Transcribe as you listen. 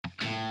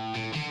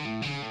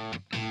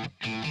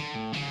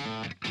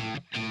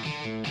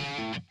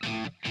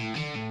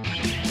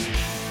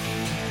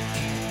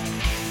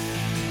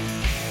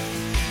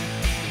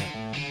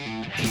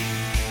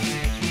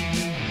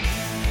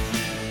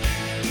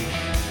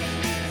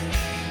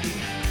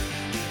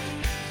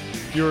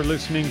You're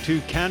listening to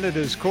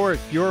Canada's Court,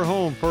 your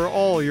home for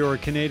all your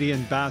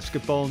Canadian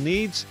basketball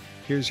needs.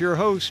 Here's your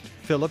host,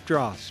 Philip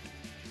Drost.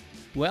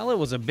 Well, it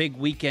was a big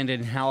weekend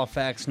in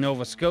Halifax,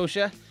 Nova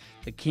Scotia.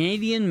 The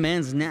Canadian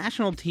men's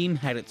national team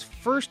had its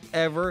first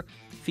ever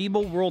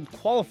FIBA World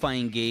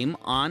Qualifying game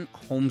on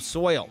home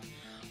soil.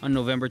 On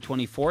November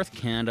 24th,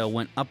 Canada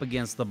went up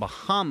against the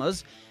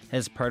Bahamas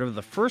as part of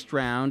the first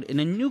round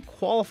in a new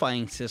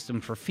qualifying system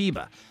for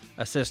FIBA,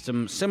 a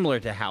system similar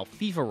to how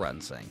FIFA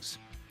runs things.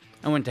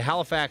 I went to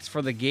Halifax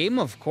for the game,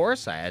 of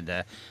course. I had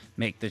to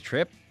make the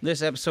trip.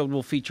 This episode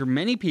will feature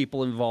many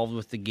people involved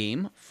with the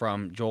game,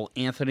 from Joel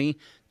Anthony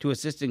to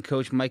assistant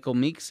coach Michael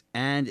Meeks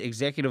and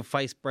executive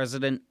vice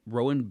president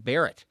Rowan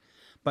Barrett.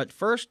 But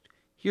first,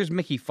 here's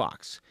Mickey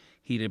Fox.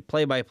 He did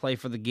play-by-play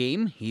for the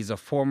game. He's a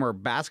former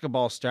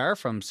basketball star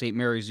from St.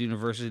 Mary's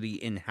University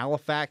in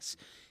Halifax.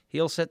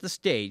 He'll set the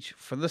stage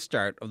for the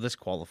start of this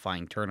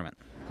qualifying tournament.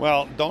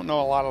 Well, don't know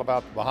a lot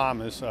about the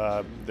Bahamas.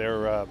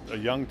 They're a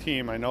young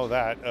team, I know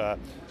that.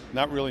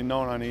 Not really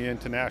known on the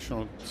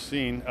international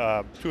scene.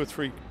 2 or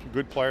 3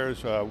 good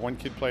players. One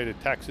kid played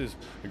at Texas,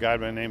 a guy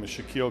by the name of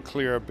Shaquille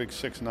Clear, a big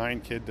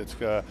 6'9" kid that's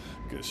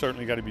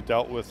certainly got to be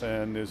dealt with.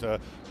 And there's a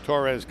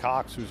Torres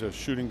Cox, who's a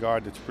shooting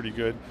guard that's pretty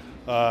good.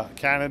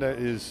 Canada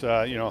is,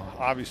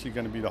 obviously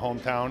going to be the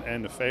hometown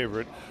and the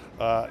favorite.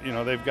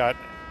 They've got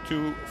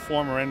 2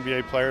 former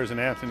NBA players in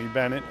Anthony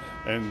Bennett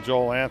and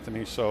Joel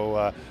Anthony,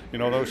 so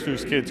those 2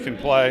 kids can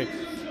play.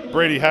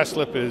 Brady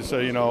Heslip is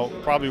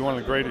probably one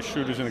of the greatest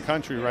shooters in the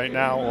country right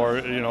now,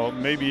 or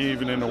maybe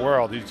even in the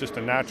world. He's just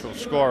a natural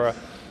scorer.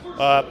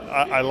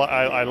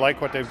 I like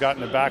what they've got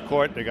in the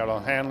backcourt. They got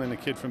O'Hanlon, the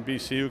kid from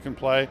BC who can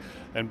play,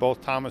 and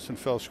both Thomas and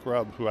Phil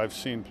Scrubb, who I've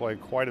seen play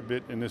quite a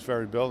bit in this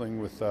very building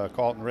with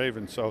Carlton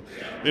Ravens. So,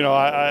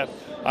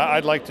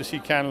 I'd like to see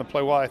Canada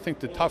play well. I think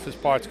the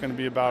toughest part's going to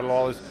be about it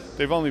all is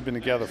they've only been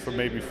together for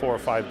maybe 4 or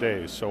 5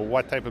 days. So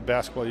what type of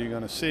basketball are you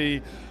going to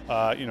see?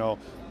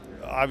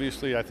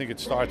 Obviously, I think it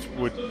starts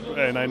with,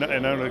 and I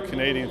know the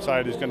Canadian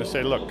side is going to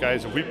say, look,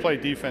 guys, if we play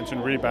defense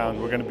and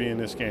rebound, we're going to be in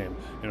this game.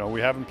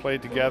 We haven't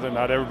played together.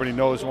 Not everybody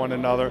knows one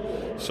another.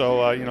 So,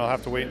 I'll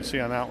have to wait and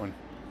see on that one.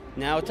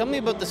 Now, tell me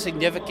about the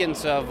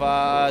significance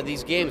of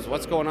these games.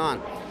 What's going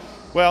on?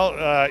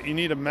 Well, you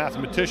need a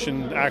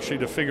mathematician actually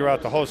to figure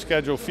out the whole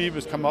schedule.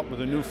 FIBA's come up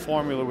with a new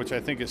formula which I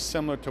think is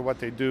similar to what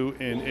they do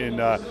in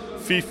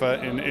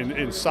FIFA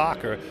in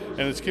soccer,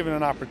 and it's given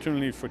an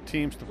opportunity for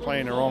teams to play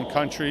in their own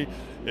country.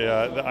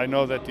 I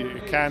know that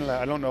Canada,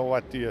 I don't know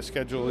what the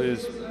schedule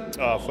is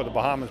for the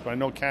Bahamas, but I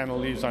know Canada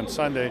leaves on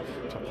Sunday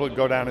to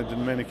go down to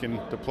Dominican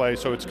to play,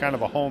 so it's kind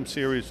of a home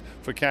series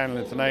for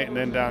Canada tonight and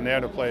then down there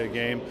to play a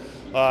game.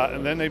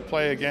 And then they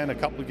play again a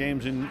couple of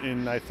games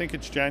in I think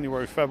it's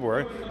January,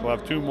 February. We'll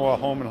have 2 more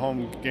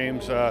home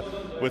games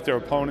with their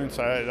opponents.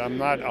 I'm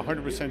not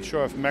 100%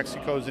 sure if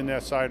Mexico's in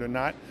their side or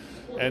not.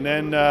 And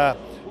then,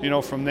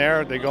 from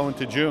there they go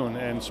into June.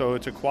 And so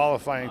it's a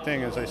qualifying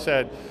thing, as I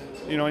said.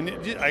 And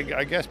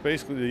I guess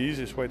basically the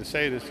easiest way to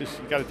say it is just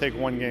you got to take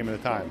one game at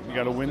a time. You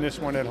got to win this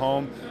one at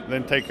home, and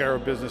then take care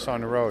of business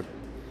on the road.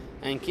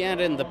 And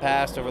Canada in the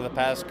past, over the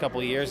past couple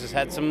of years, has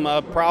had some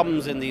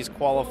problems in these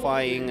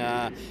qualifying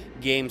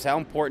games. How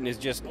important is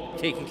just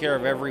taking care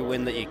of every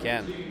win that you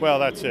can? Well,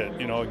 that's it.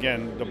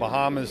 Again, the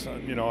Bahamas,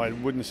 I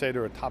wouldn't say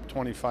they're a top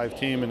 25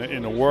 team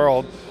in the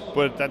world,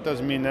 but that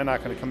doesn't mean they're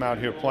not going to come out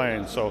here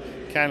playing. So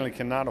Canada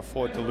cannot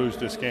afford to lose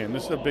this game.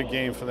 This is a big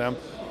game for them.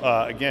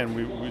 Again,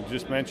 we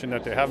just mentioned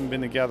that they haven't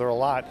been together a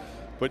lot,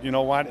 but you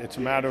know what? It's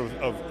a matter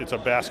of it's a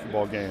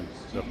basketball game.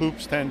 The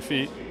hoop's 10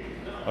 feet.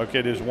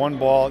 Okay, there's one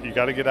ball. You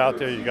got to get out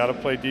there. You got to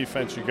play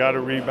defense. You got to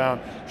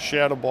rebound,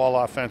 share the ball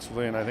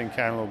offensively, and I think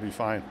Canada will be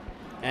fine.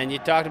 And you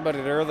talked about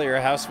it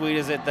earlier. How sweet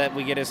is it that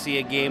we get to see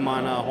a game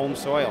on home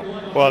soil?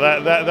 Well,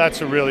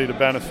 that's really the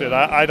benefit.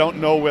 I don't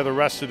know where the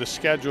rest of the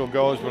schedule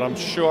goes, but I'm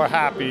sure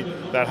happy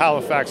that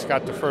Halifax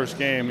got the first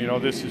game.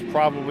 This is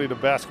probably the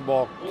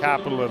basketball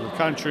capital of the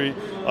country.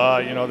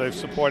 They've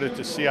supported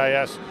the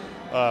CIS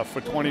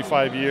for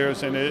 25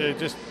 years, and it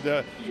just,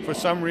 for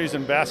some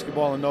reason,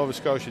 basketball and Nova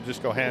Scotia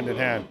just go hand in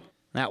hand.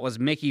 That was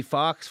Mickey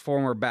Fox,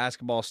 former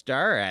basketball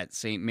star at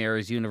St.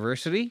 Mary's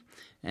University.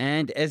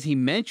 And as he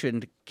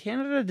mentioned,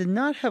 Canada did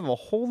not have a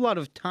whole lot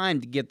of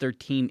time to get their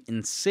team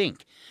in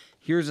sync.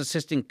 Here's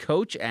assistant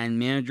coach and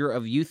manager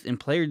of youth and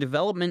player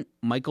development,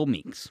 Michael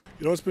Meeks.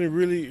 It's been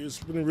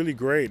really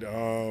great.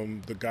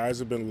 The guys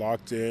have been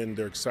locked in.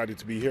 They're excited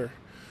to be here.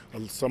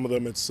 Some of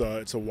them, it's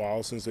a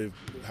while since they've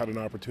had an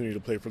opportunity to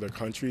play for their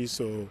country.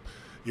 So,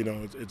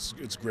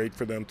 it's great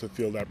for them to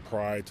feel that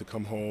pride to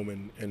come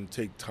home and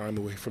take time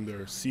away from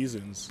their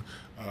seasons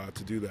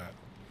to do that.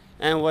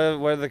 And what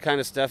are the kind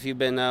of stuff you've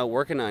been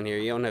working on here?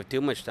 You don't have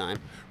too much time.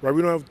 Right,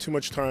 we don't have too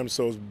much time,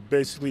 so it's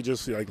basically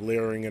just like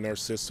layering in our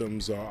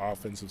systems,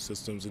 offensive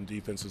systems and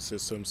defensive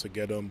systems to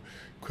get them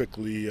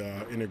quickly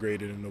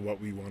integrated into what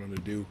we want them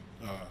to do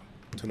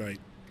tonight.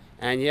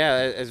 And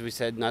yeah, as we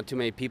said, not too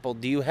many people.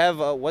 Do you have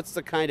what's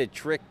the kind of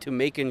trick to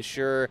making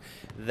sure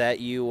that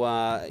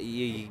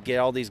you get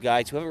all these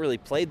guys who haven't really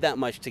played that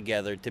much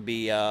together to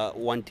be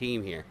one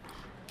team here?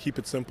 Keep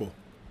it simple.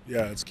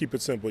 Yeah, let's keep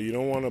it simple. You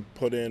don't want to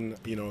put in,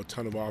 a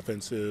ton of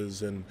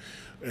offenses, and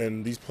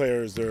these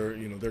players, they're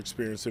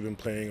experienced. They've been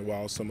playing a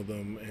while, some of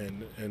them,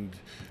 and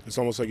it's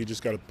almost like you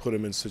just got to put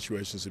them in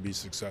situations to be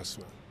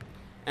successful.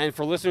 And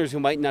for listeners who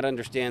might not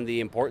understand the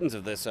importance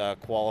of this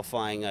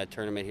qualifying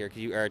tournament here,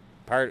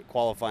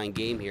 qualifying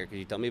game here, could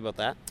you tell me about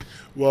that?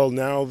 Well,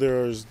 now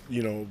there's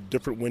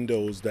different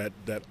windows that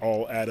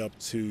all add up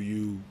to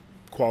you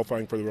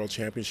qualifying for the World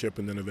Championship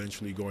and then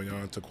eventually going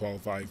on to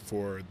qualify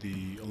for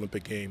the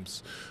Olympic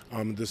Games.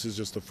 This is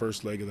just the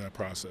first leg of that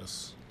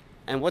process.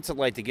 And what's it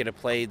like to get to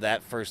play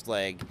that first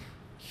leg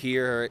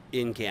here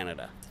in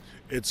Canada?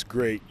 It's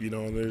great,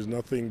 there's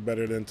nothing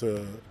better than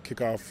to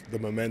kick off the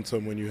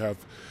momentum when you have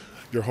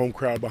your home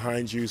crowd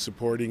behind you,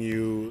 supporting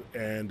you,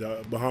 and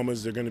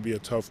Bahamas, they're going to be a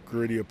tough,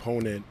 gritty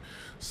opponent,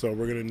 so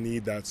we're going to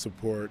need that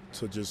support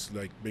to just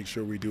make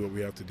sure we do what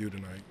we have to do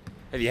tonight.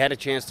 Have you had a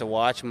chance to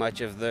watch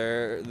much of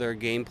their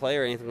gameplay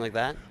or anything like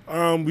that?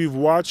 We've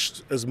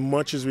watched as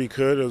much as we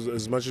could,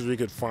 as much as we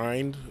could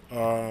find.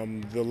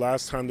 The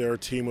last time their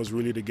team was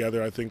really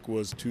together, I think,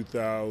 was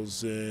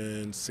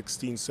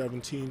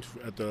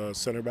 2016-17 at the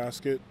Center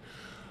Basket.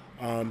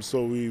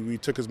 So we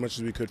took as much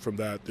as we could from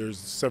that. There's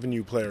 7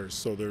 new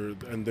players,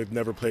 and they've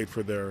never played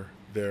for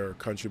their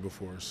country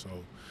before. So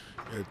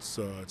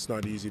it's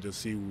not easy to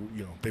see.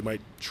 They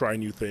might try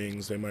new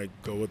things. They might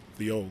go with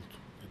the old.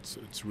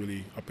 It's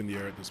really up in the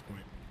air at this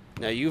point.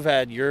 Now, you've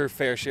had your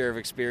fair share of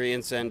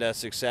experience and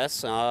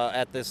success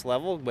at this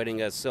level,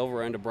 winning a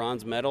silver and a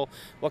bronze medal.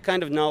 What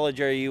kind of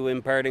knowledge are you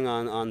imparting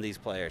on these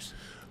players?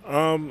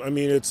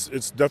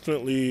 It's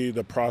definitely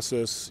the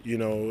process,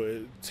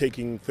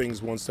 taking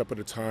things one step at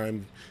a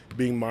time,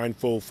 being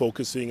mindful,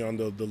 focusing on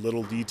the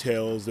little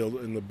details,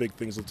 and the big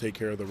things will take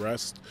care of the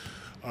rest.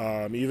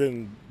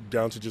 Even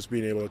down to just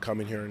being able to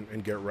come in here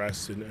and get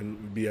rest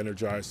and be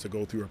energized to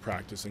go through a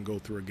practice and go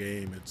through a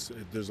game.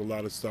 There's a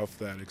lot of stuff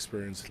that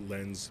experience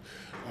lends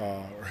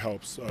or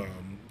helps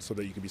so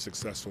that you can be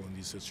successful in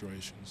these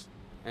situations.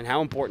 And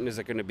how important is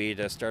it going to be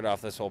to start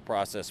off this whole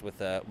process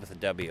with a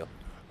W?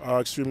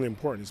 Extremely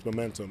important. It's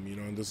momentum,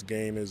 and this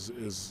game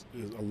is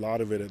a lot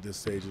of it at this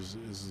stage is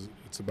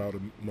it's about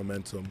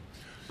momentum,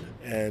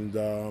 and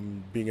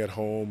being at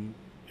home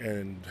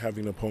and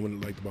having an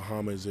opponent like the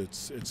Bahamas,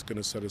 it's going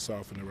to set us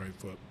off in the right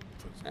foot.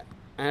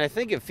 And I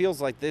think it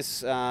feels like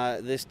this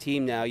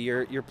team now,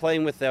 you're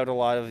playing without a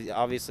lot of,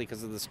 obviously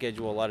because of the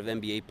schedule, a lot of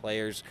NBA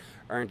players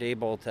aren't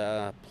able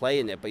to play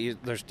in it, but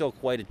there's still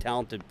quite a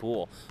talented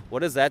pool. What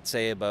does that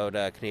say about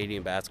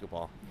Canadian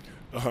basketball?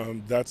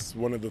 That's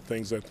one of the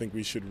things I think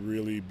we should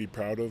really be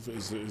proud of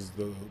is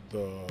the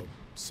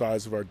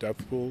size of our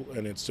depth pool,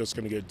 and it's just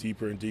going to get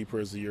deeper and deeper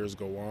as the years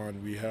go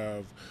on. We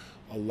have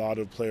a lot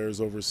of players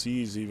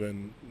overseas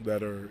even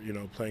that are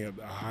playing at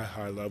a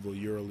high level,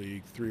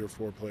 EuroLeague, 3 or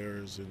 4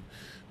 players, and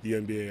the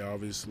NBA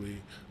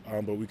obviously,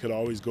 but we could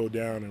always go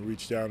down and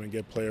reach down and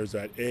get players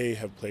that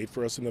have played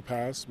for us in the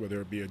past, whether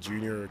it be a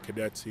junior or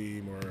cadet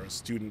team or a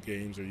student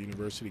games or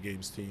university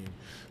games team.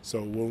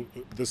 So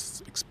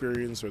this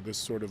experience or this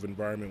sort of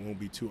environment won't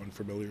be too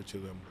unfamiliar to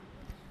them.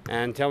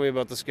 And tell me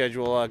about the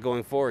schedule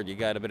going forward. You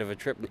got a bit of a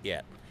trip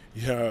yet?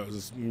 Yeah,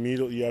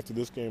 immediately after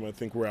this game, I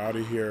think we're out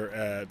of here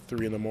at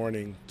 3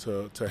 a.m.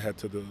 to head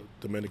to the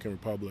Dominican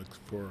Republic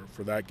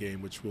for that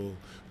game, which will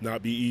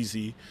not be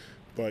easy,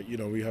 but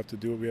we have to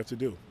do what we have to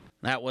do.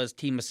 That was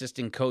team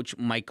assistant coach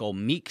Michael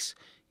Meeks.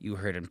 You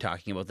heard him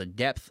talking about the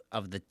depth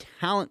of the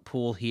talent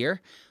pool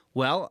here.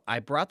 Well, I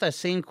brought that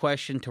same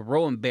question to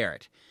Rowan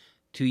Barrett.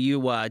 To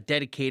you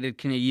dedicated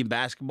Canadian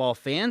basketball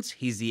fans,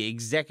 he's the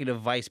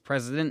executive vice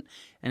president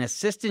and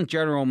assistant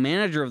general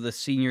manager of the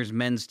seniors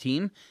men's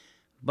team.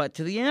 But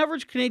to the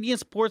average Canadian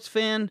sports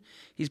fan,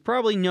 he's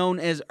probably known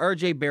as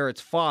R.J.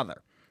 Barrett's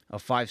father, a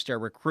 5-star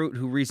recruit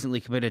who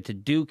recently committed to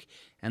Duke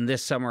and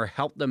this summer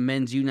helped the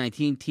men's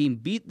U19 team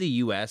beat the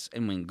U.S.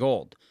 and win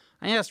gold.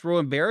 I asked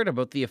Rowan Barrett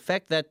about the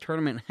effect that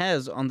tournament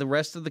has on the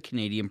rest of the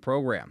Canadian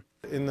program.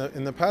 In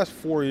the past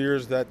 4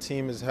 years, that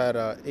team has had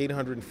a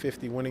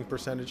 850 winning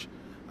percentage,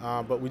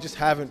 but we just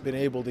haven't been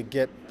able to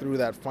get through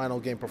that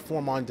final game,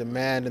 perform on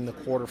demand in the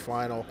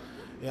quarterfinal.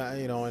 Yeah,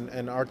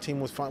 and our team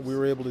was fine. We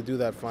were able to do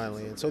that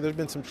finally, and so there's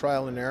been some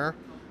trial and error,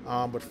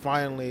 but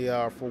finally,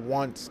 for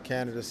once,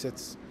 Canada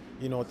sits,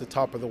 at the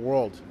top of the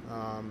world.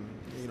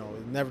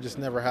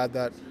 Never had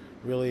that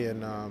really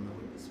in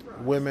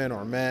women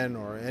or men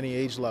or any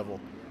age level.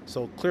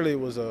 So clearly, it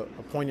was a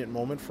poignant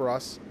moment for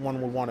us.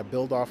 One we want to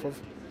build off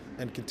of,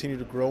 and continue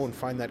to grow and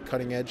find that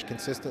cutting edge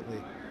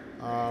consistently.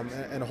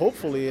 And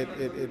hopefully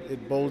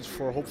it bodes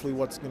for hopefully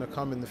what's going to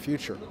come in the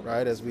future,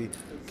 right? As we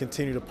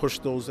continue to push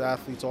those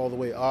athletes all the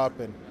way up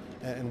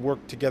and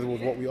work together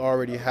with what we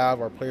already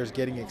have, our players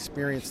getting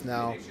experience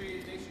now.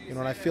 And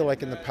I feel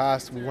like in the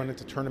past we went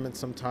into tournaments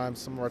sometimes,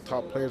 some of our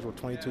top players were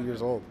 22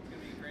 years old.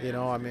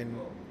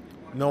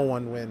 No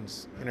one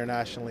wins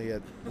internationally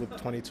with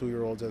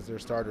 22-year-olds as their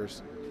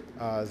starters,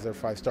 as their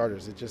 5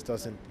 starters. It just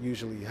doesn't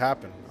usually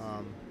happen.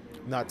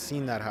 Not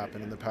seen that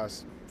happen in the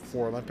past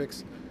 4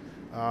 Olympics.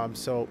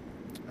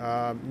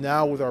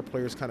 Now with our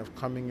players kind of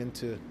coming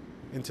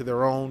into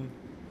their own,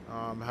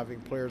 having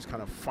players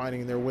kind of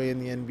finding their way in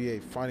the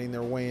NBA, finding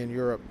their way in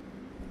Europe,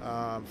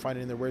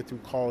 finding their way through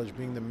college,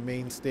 being the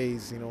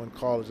mainstays, in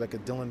college, like a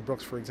Dylan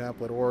Brooks, for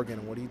example, at Oregon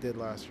and what he did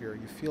last year.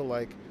 You feel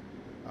like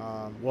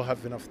we'll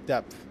have enough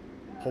depth,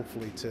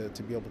 hopefully,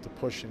 to be able to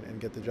push and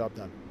get the job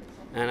done.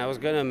 And I was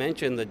going to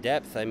mention the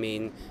depth. I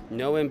mean,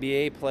 no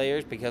NBA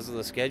players because of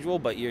the schedule,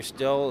 but you're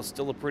still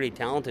a pretty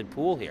talented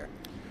pool here.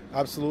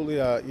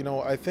 Absolutely.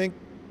 I think,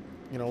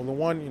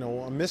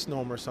 a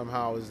misnomer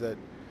somehow is that,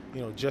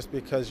 just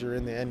because you're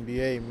in the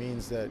NBA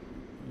means that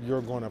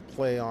you're going to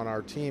play on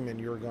our team and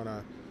you're going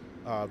to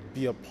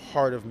be a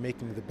part of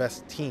making the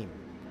best team.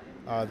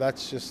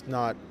 That's just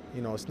not,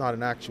 it's not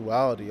an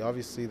actuality.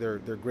 Obviously, they're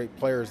great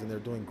players and they're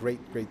doing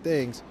great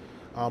things,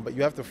 but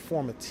you have to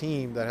form a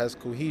team that has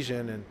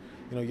cohesion, and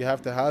you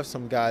have to have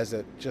some guys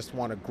that just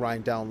want to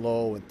grind down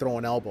low and throw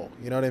an elbow.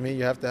 You know what I mean?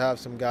 You have to have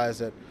some guys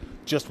that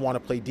just want to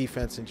play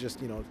defense and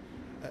just,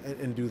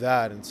 and do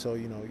that. And so,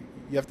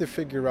 you have to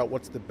figure out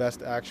what's the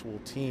best actual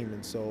team.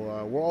 And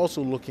so we're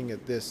also looking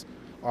at this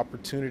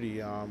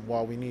opportunity.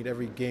 While we need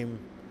every game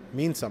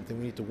means something,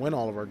 we need to win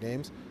all of our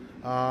games,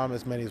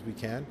 as many as we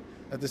can.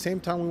 At the same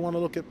time, we want to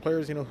look at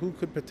players, who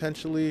could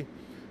potentially,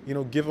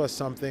 give us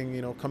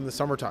something, come the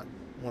summertime,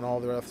 when all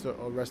the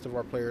rest of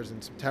our players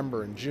in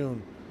September and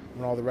June,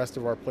 when all the rest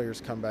of our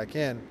players come back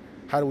in.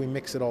 How do we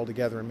mix it all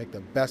together and make the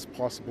best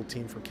possible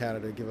team for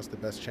Canada to give us the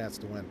best chance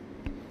to win?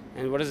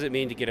 And what does it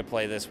mean to get to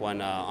play this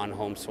one on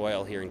home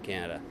soil here in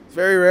Canada? It's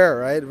very rare,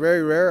 right?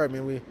 Very rare. I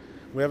mean,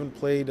 we haven't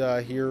played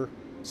here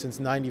since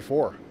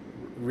 '94,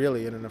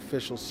 really, in an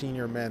official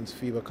senior men's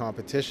FIBA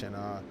competition.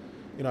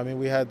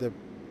 We had the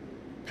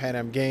Pan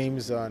Am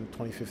Games in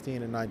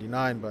 2015 and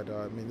 '99, but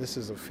this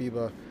is a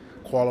FIBA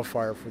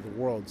qualifier for the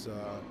Worlds.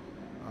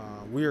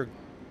 We are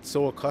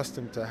so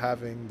accustomed to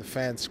having the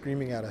fans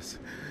screaming at us,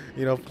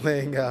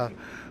 playing in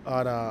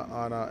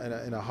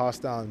a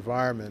hostile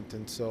environment,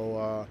 and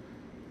so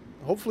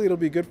hopefully it'll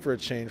be good for a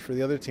change for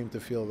the other team to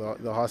feel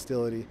the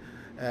hostility,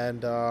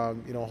 and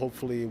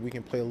hopefully we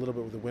can play a little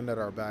bit with the wind at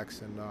our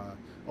backs, and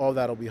all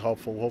that'll be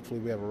helpful. Hopefully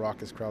we have a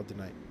raucous crowd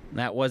tonight.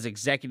 That was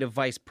Executive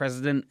Vice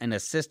President and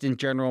Assistant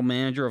General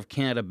Manager of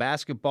Canada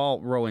Basketball,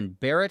 Rowan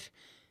Barrett.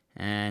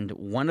 And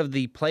one of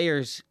the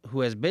players who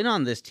has been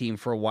on this team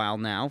for a while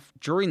now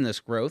during this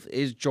growth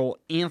is Joel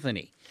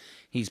Anthony.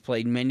 He's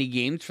played many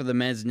games for the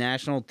men's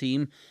national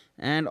team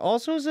and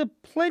also has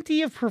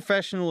plenty of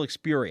professional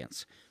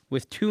experience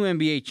with 2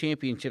 NBA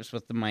championships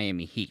with the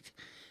Miami Heat.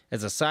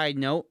 As a side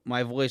note,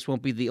 my voice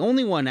won't be the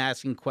only one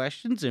asking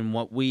questions in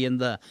what we in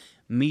the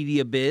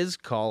media biz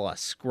call a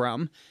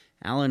scrum.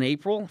 Alan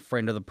April,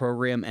 friend of the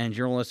program and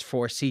journalist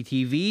for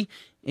CTV,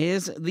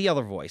 is the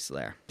other voice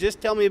there.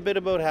 Just tell me a bit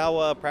about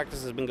how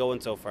practice has been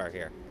going so far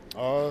here.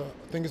 I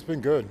think it's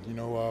been good.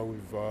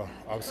 We've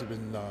obviously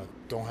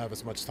don't have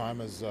as much time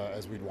as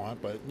we'd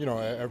want, but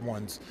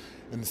everyone's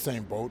in the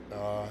same boat.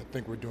 I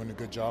think we're doing a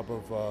good job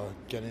of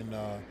getting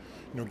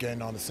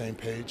on the same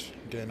page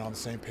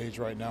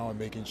right now, and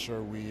making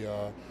sure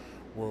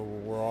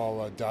we're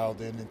all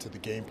dialed into the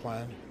game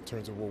plan in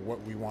terms of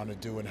what we want to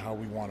do and how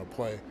we want to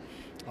play.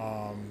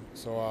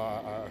 So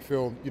I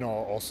feel,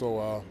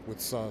 also with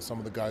some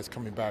of the guys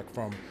coming back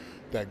from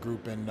that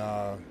group in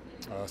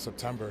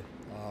September,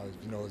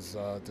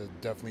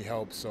 it definitely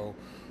helps. So,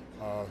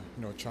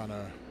 trying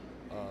to,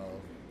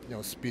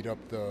 speed up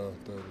the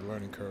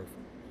learning curve.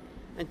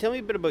 And tell me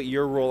a bit about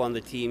your role on the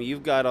team.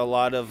 You've got a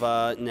lot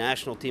of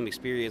national team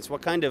experience.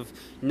 What kind of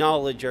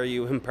knowledge are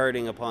you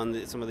imparting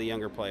upon some of the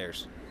younger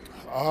players?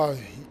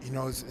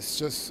 It's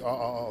just a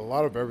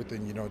lot of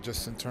everything,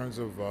 just in terms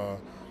of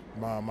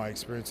my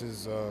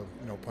experiences,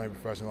 playing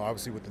professional,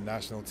 obviously with the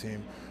national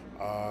team,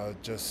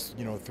 just,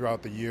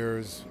 throughout the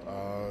years,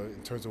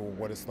 in terms of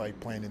what it's like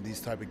playing in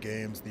these type of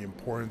games, the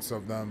importance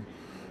of them,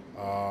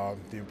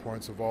 the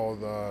importance of all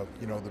the,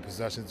 the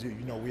possessions.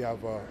 We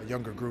have a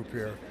younger group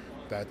here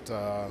that,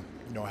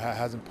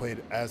 hasn't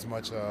played as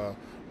much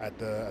at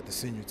the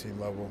senior team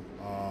level,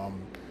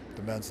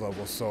 the men's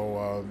level.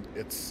 So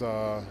it's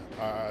I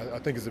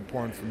think it's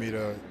important for me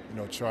to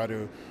try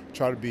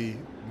to be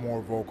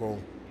more vocal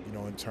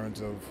in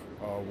terms of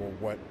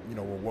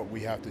what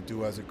we have to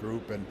do as a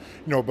group, and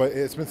but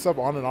it's been stuff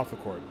on and off the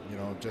court.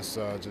 Just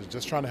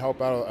trying to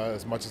help out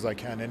as much as I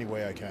can, any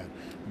way I can.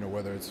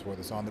 Whether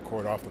it's on the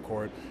court, off the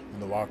court, in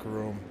the locker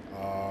room.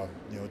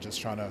 Just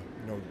trying to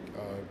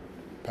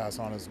pass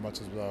on as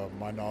much as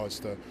my knowledge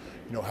to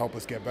help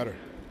us get better.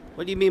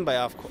 What do you mean by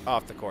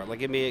off the court? Like,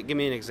 give me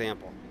an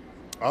example.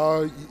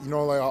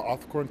 Like off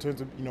the court in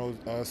terms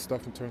of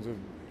stuff in terms of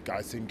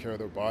guys taking care of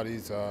their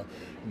bodies, how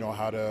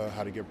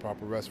to get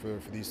proper rest for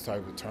these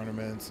type of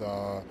tournaments,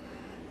 and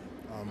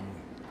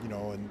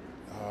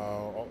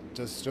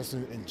just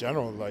in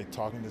general, like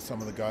talking to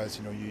some of the guys.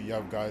 You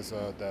have guys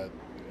that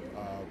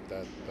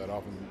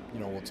often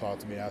will talk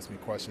to me, ask me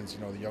questions.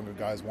 The younger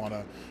guys want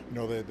to,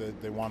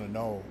 they want to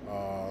know,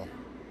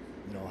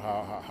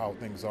 how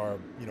things are,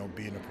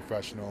 being a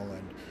professional,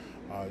 and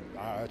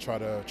I try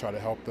to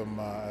help them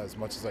as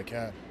much as I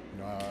can.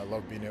 I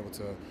love being able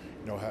to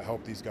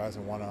help these guys,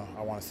 and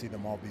I want to see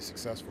them all be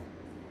successful.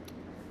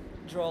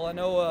 Joel, I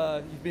know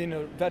you've been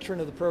a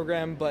veteran of the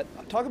program, but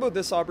talk about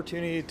this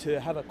opportunity to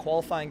have a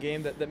qualifying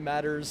game that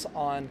matters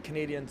on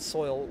Canadian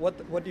soil. What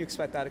do you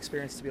expect that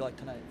experience to be like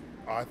tonight?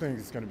 I think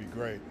it's going to be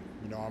great.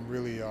 I'm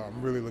really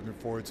looking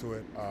forward to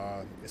it.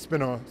 It's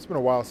been a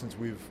while since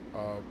we've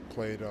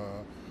played,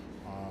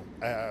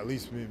 at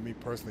least me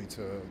personally,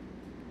 to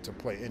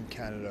play in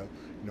Canada,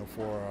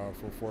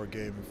 for a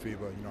game in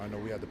FIBA. I know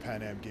we had the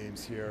Pan Am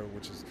games here,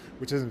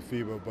 which isn't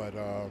FIBA, but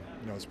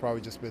it's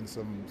probably just been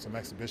some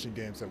exhibition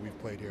games that we've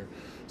played here.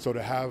 So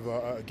to have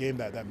a game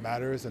that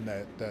matters and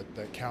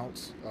that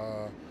counts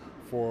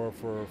for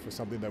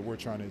something that we're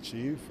trying to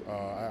achieve,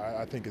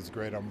 I think it's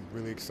great. I'm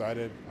really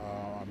excited.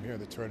 I'm here.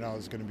 The turnout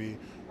is going to be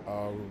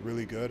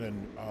really good,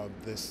 and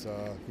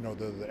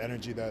the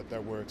energy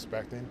that we're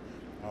expecting,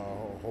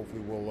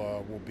 hopefully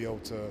will be able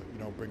to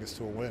bring us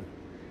to a win.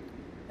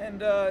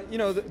 And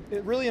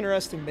the really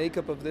interesting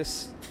makeup of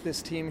this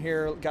team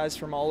here, guys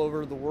from all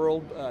over the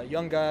world,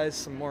 young guys,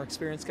 some more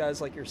experienced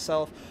guys like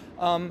yourself.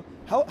 How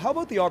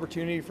about the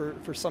opportunity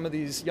for some of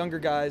these younger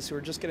guys who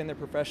are just getting their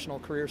professional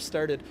career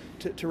started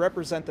to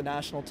represent the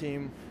national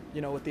team,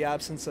 with the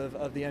absence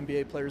of the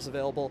NBA players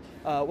available?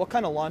 What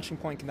kind of launching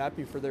point can that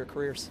be for their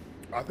careers?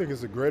 I think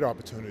it's a great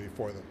opportunity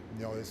for them.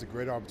 It's a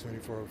great opportunity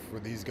for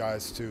these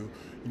guys to,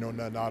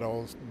 not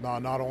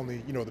only,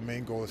 the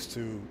main goal is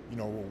to,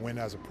 win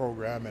as a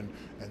program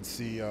and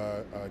see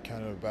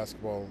Canada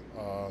basketball,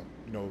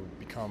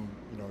 become,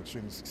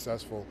 extremely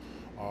successful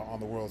on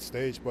the world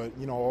stage, but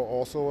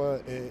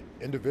also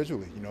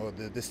individually,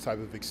 this type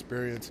of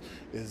experience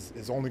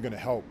is only going to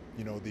help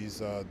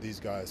these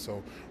guys.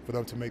 So for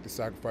them to make the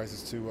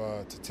sacrifices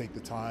to take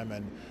the time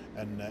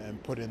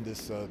and put in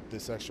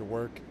this extra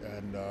work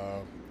and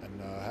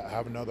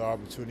have another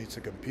opportunity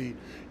to compete,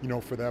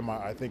 for them,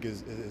 I think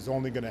is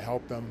only going to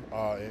help them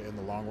in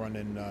the long run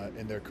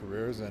in their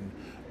careers, and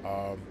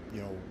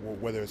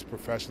whether it's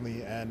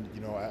professionally and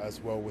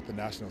as well with the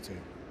national team.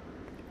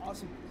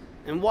 Awesome.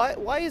 And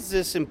why is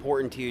this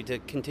important to you to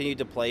continue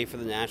to play for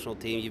the national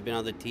team? You've been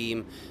on the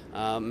team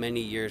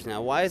many years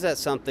now. Why is that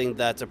something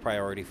that's a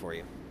priority for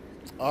you?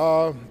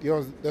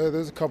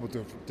 There's a couple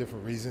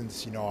different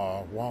reasons.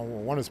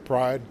 One is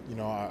pride.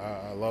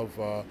 I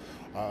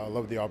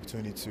love the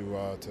opportunity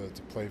to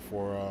play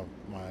for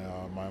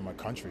my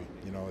country.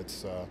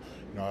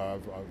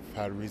 I've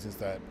had reasons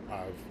that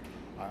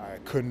I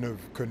couldn't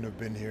have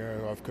been here.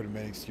 I could have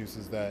made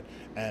excuses that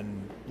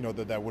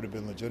would have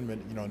been legitimate,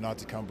 not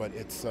to come. But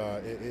it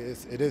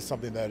is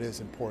something that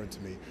is important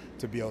to me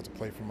to be able to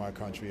play for my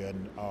country,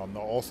 and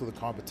also the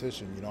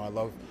competition. I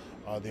love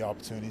the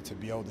opportunity to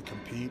be able to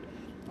compete.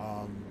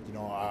 I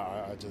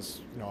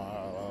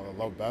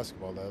love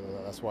basketball.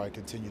 That's why I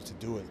continue to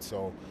do it.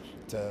 So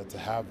to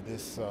have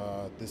this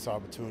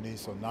opportunity,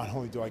 so not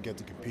only do I get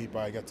to compete, but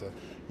I get to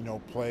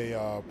play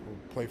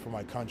for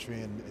my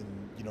country in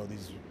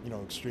these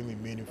extremely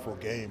meaningful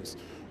games.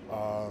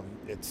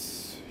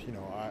 It's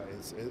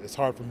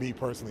hard for me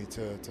personally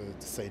to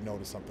say no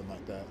to something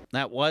like that.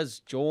 That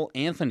was Joel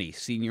Anthony,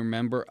 senior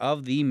member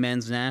of the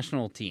men's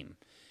national team.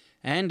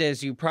 And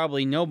as you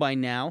probably know by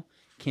now,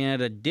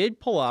 Canada did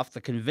pull off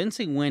the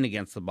convincing win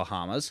against the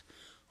Bahamas.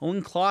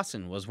 Owen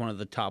Clausen was one of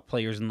the top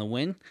players in the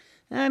win,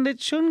 and it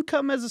shouldn't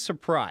come as a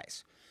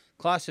surprise.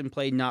 Clausen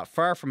played not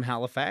far from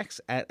Halifax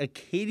at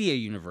Acadia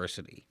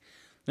University.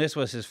 This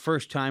was his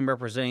first time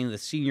representing the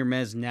senior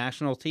men's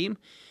national team.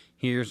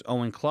 Here's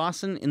Owen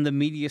Clausen in the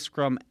media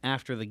scrum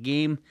after the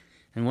game.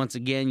 And once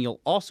again,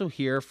 you'll also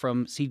hear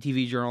from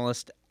CTV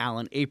journalist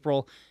Alan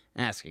April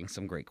asking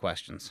some great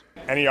questions.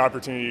 Any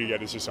opportunity you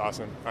get is just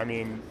awesome. I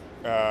mean,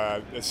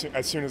 as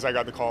soon as I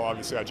got the call,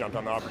 obviously I jumped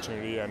on the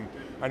opportunity, and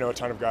I know a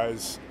ton of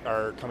guys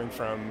are coming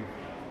from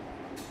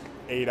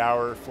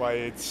 8-hour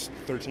flights,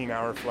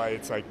 13-hour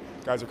flights. Like,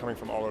 guys are coming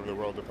from all over the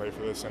world to play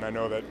for this, and I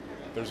know that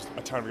there's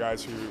a ton of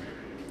guys who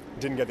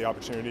didn't get the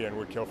opportunity and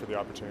would kill for the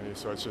opportunity,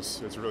 so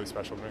it's really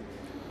special to me.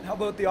 How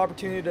about the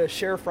opportunity to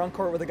share front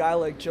court with a guy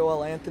like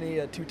Joel Anthony,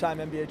 a two-time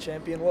NBA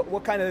champion?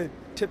 What kind of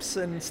tips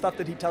and stuff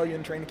did he tell you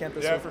in training camp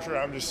this week? Yeah, for sure.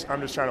 I'm just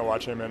trying to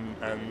watch him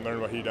and learn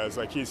what he does.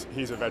 Like, he's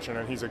a veteran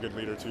and he's a good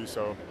leader too,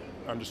 so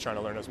I'm just trying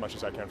to learn as much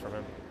as I can from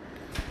him.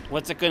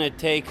 What's it going to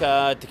take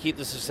to keep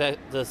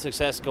the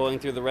success going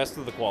through the rest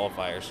of the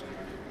qualifiers?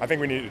 I think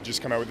we need to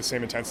just come out with the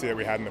same intensity that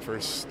we had in the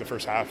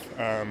first half.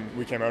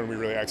 We came out and we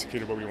really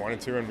executed what we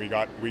wanted to, and we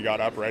got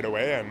up right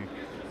away, and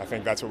I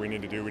think that's what we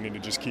need to do. We need to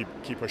just keep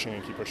pushing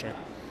and keep pushing.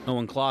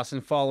 Owen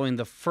Clausen following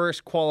the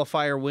first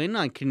qualifier win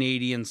on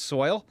Canadian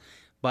soil,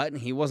 but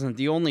he wasn't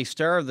the only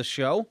star of the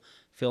show.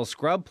 Phil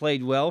Scrubb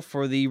played well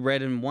for the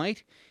red and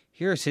white.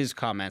 Here's his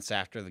comments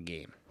after the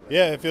game.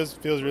 Yeah, it feels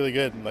really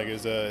good. Like,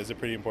 it's a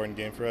pretty important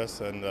game for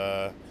us, and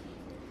I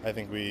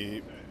think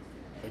the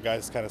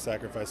guys kind of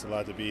sacrificed a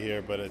lot to be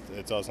here, but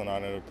it's also an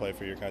honor to play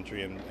for your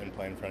country and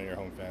play in front of your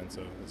home fans,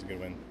 so it's a good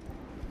win.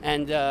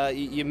 And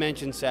you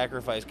mentioned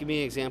sacrifice. Give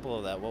me an example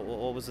of that.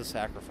 What was the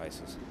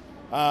sacrifices?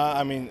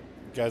 I mean,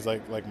 guys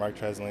like Mark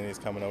Treslin is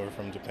coming over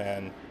from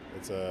Japan.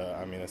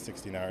 I mean, a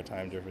 16-hour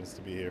time difference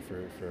to be here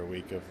for a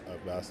week of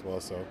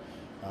basketball. So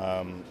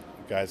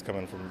guys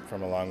coming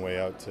from a long way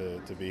out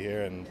to be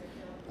here, and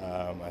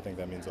I think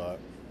that means a lot.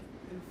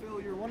 And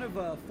Phil, you're one of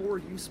 4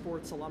 U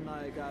Sports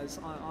alumni guys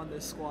on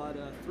this squad,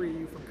 3 of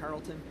you from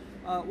Carleton.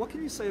 What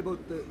can you say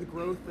about the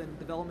growth and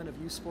development of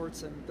U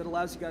Sports and that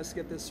allows you guys to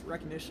get this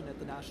recognition at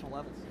the national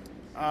level?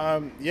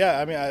 Yeah,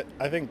 I mean,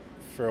 I think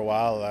for a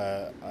while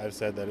I've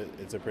said that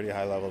it's a pretty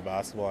high level of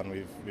basketball,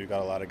 and we've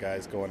got a lot of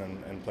guys going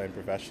and playing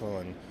professional,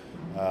 and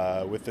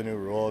with the new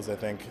rules, I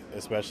think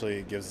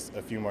especially gives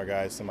a few more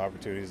guys some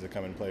opportunities to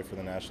come and play for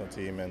the national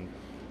team, and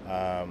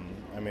I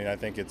mean, I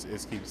think it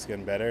keeps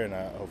getting better, and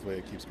hopefully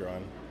it keeps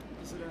growing.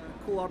 Is it a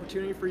cool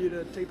opportunity for you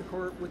to take the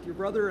court with your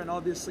brother and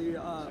obviously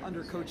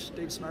under Coach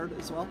Dave Smart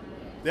as well?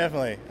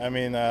 Definitely. I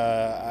mean,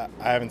 I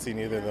haven't seen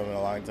either of them in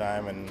a long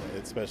time, and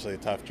it's especially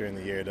tough during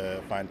the year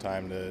to find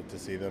time to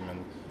see them.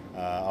 And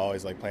I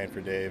always like playing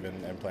for Dave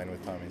and playing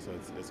with Tommy, so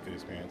it's a good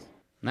experience.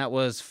 That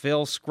was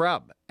Phil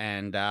Scrubb.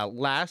 And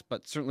last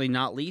but certainly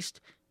not least,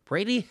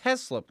 Brady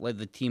Heslop led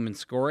the team in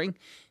scoring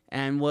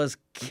and was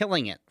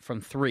killing it from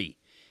 3.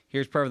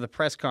 Here's part of the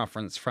press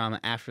conference from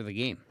after the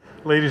game.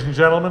 Ladies and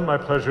gentlemen, my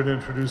pleasure to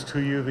introduce to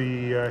you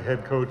the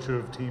head coach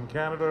of Team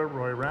Canada,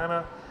 Roy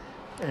Rana,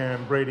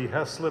 and Brady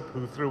Heslop,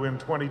 who threw in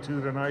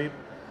 22 tonight.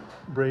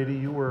 Brady,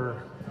 you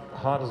were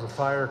hot as a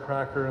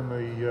firecracker in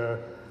the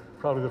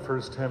probably the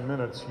first 10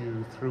 minutes.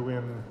 You threw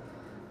in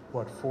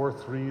 4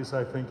 threes,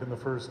 I think, in the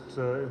first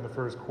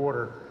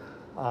quarter,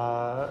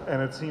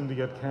 and it seemed to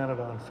get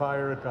Canada on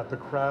fire. It got the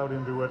crowd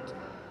into it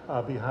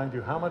behind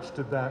you. How much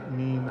did that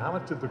mean? How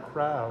much did the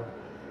crowd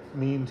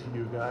mean to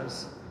you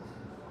guys?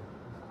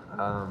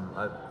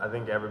 I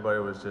think everybody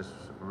was just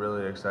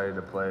really excited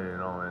to play,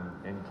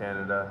 in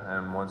Canada.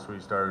 And once we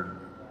started,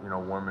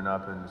 warming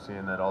up and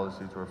seeing that all the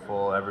seats were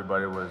full,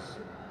 everybody was,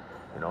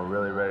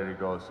 really ready to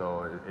go.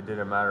 So it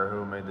didn't matter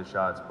who made the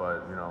shots,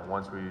 but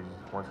once we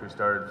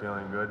started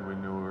feeling good, we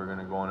knew we were going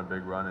to go on a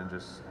big run and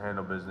just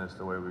handle business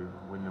the way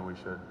we knew we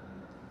should.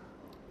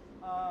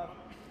 I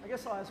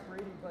guess I'll ask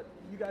Brady, but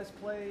you guys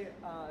play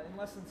in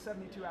less than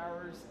 72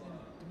 hours in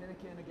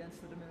Dominican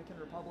against the Dominican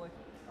Republic.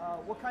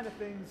 What kind of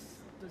things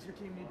does your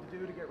team need to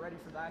do to get ready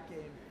for that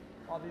game?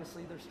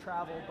 Obviously, there's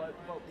travel, but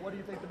what do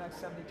you think the next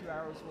 72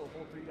 hours will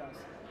hold for you guys?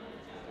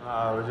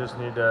 We just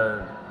need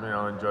to,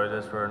 enjoy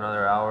this for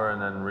another hour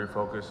and then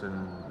refocus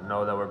and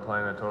know that we're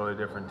playing a totally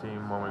different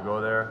team when we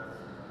go there.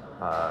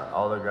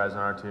 All the guys on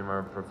our team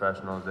are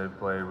professionals. They've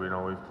played,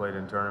 we've played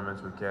in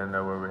tournaments with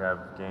Canada where we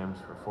have games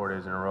for 4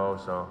 days in a row.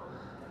 So,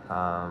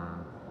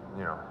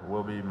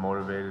 we'll be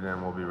motivated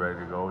and we'll be ready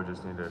to go. We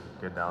just need to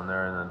get down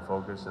there and then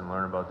focus and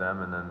learn about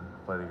them and then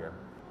play the game.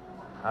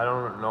 I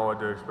don't know what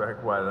to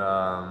expect, but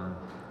our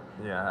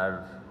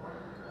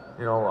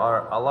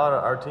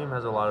team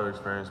has a lot of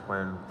experience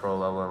playing pro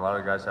level, and a lot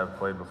of guys have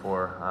played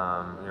before.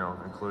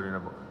 Including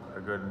a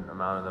good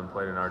amount of them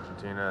played in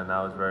Argentina, and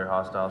that was very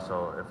hostile.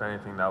 So, if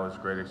anything, that was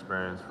great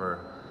experience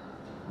for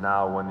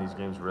now when these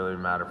games really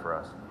matter for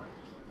us.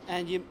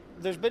 And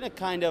there's been a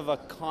kind of a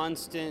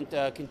constant,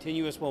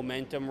 continuous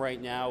momentum right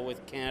now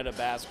with Canada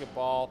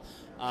basketball.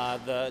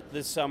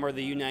 This summer,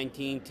 the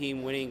U19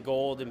 team winning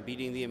gold and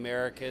beating the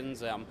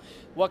Americans.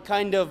 What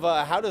kind of,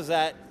 how does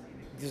that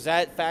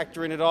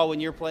factor in at all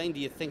when you're playing? Do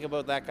you think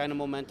about that kind of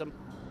momentum?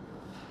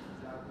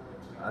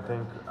 I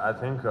think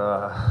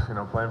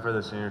playing for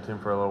the senior team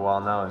for a little while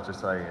now, it's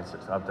just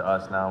up to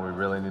us now. We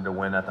really need to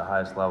win at the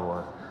highest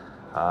level.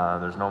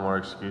 There's no more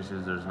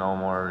excuses. There's no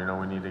more,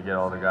 we need to get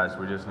all the guys.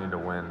 We just need to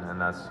win,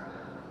 and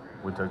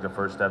we took the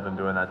first step in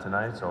doing that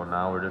tonight. So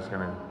now we're just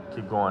going to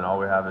keep going. All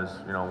we have is,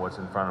 what's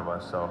in front of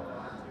us. So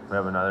we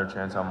have another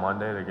chance on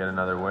Monday to get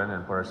another win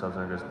and put ourselves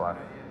in a good spot.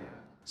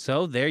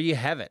 So there you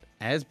have it.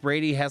 As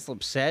Brady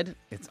Heslop said,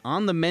 it's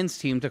on the men's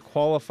team to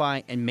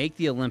qualify and make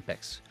the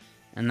Olympics,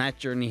 and that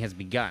journey has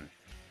begun.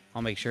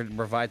 I'll make sure to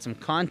provide some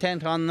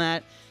content on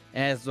that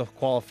as the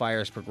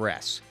qualifiers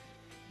progress.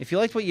 If you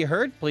liked what you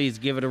heard, please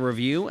give it a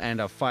review and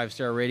a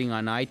 5-star rating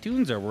on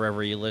iTunes or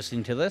wherever you're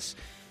listening to this.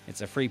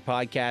 It's a free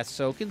podcast,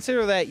 so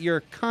consider that your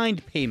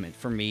kind payment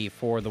for me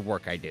for the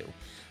work I do.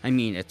 I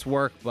mean, it's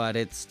work, but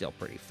it's still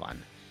pretty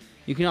fun.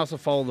 You can also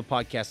follow the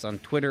podcast on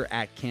Twitter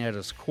at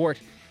Canada's Court.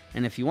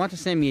 And if you want to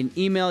send me an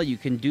email, you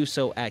can do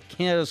so at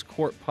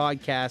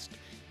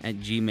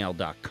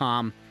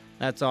canadascourtpodcast@gmail.com.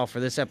 That's all for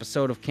this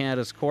episode of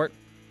Canada's Court.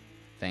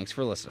 Thanks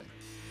for listening.